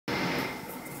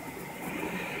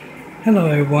Hello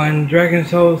everyone, Dragon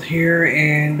Souls here,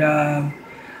 and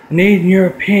needing your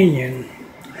opinion.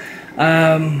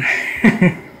 Um,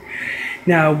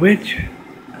 now,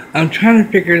 I'm trying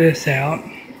to figure this out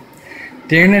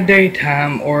during the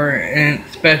daytime or in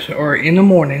the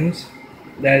mornings.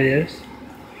 That is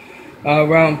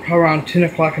probably around 10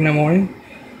 o'clock in the morning.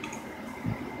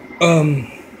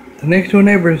 The next door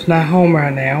neighbor is not home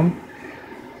right now.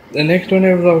 The next door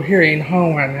neighbor over here ain't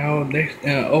home right now.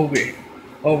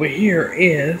 Over here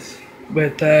is,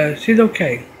 but she's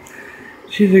okay.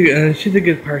 She's a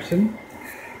good person.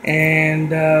 And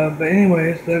but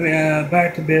anyways, let me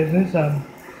back to business.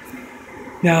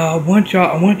 Now I want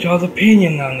y'all's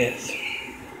opinion on this.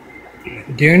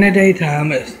 During the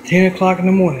daytime, it's 10 o'clock in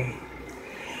the morning.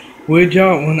 Would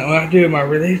y'all, when I do my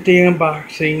release day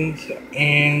unboxings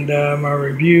and my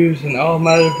reviews and all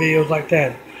my other videos like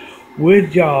that,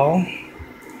 would y'all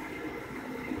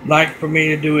like for me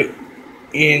to do it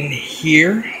in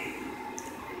here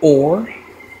or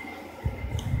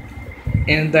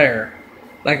in there,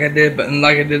 like I did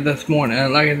this morning?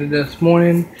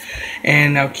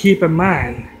 And now keep in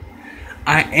mind,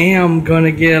 I am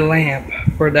gonna get a lamp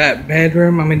for that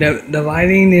bedroom. I mean, the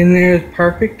lighting in there is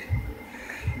perfect,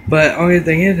 but only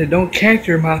thing is, it don't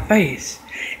capture my face.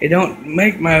 It don't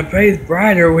make my face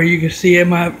brighter where you can see in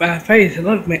my face. It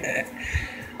look,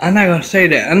 I'm not gonna say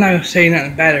that. I'm not gonna say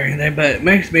nothing bad or anything, but it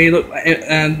makes me look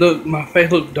my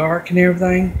face look dark and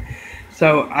everything.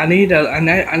 So I need a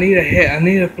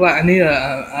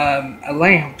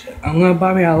lamp. I'm gonna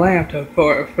buy me a lamp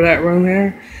for that room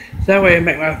there. So that way it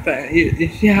make my face. You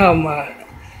see how my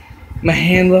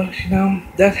hand looks? You know,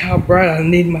 that's how bright I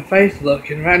need my face to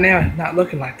look. And right now it's not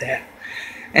looking like that.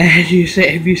 And as you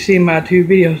say, if you see my two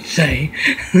videos today,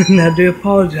 and I do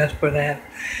apologize for that.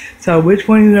 So which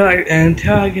one you like?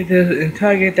 Until I get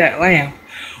that lamp,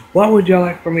 what would y'all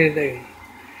like for me to do?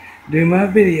 Do my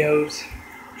videos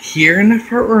here in the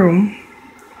front room,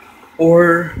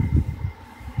 or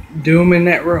do them in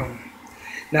that room?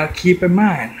 Now keep in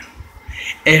mind,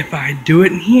 if I do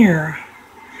it in here,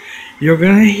 you're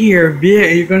gonna hear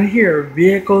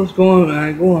vehicles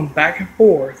going back and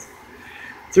forth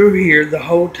through here the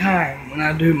whole time when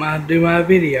I do my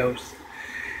videos.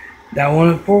 Now, I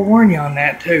want to forewarn you on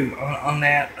that too. On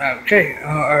that, okay,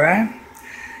 all right.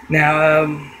 Now,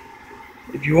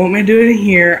 if you want me to do it in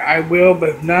here, I will. But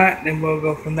if not, then we'll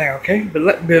go from there. Okay.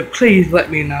 But please let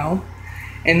me know,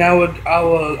 and I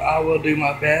will do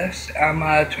my best. I'm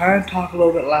trying to talk a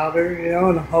little bit louder, you know,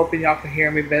 and I'm hoping y'all can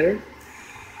hear me better.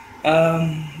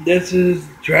 This is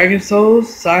Dragon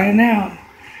Souls signing out.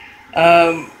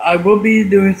 I will be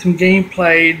doing some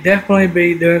gameplay. Definitely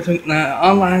be doing some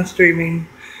online streaming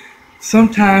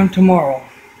sometime tomorrow.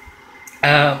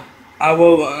 I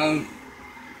will.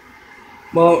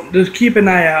 Well, just keep an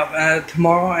eye out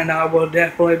tomorrow, and I will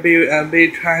definitely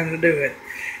be trying to do it.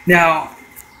 Now,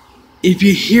 if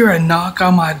you hear a knock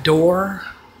on my door,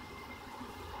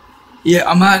 yeah,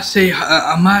 I might say if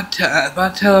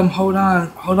I tell them hold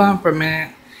on for a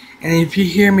minute, and if you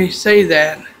hear me say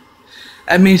that,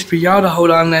 that means for y'all to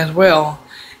hold on as well.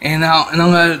 And I'm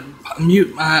gonna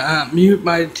mute my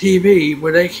TV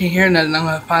where they can't hear nothing. I'm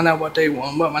gonna find out what they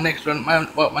want, what my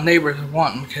neighbors are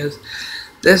wanting, because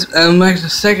this makes the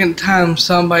second time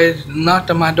somebody knocked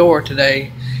on my door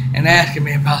today and asking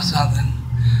me about something.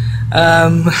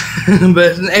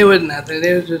 But it was nothing.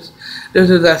 It was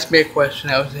just asking me a question.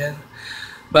 That was it.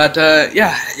 But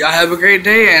yeah, y'all have a great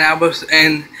day,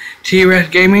 and T-Rex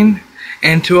Gaming,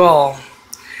 and to all.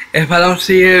 If I don't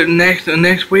see you next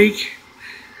week,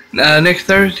 next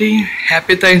Thursday,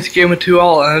 happy Thanksgiving to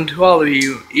all of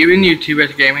you, even you,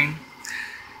 T-Rex Gaming.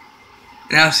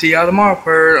 And I'll see y'all tomorrow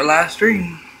for a live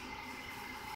stream.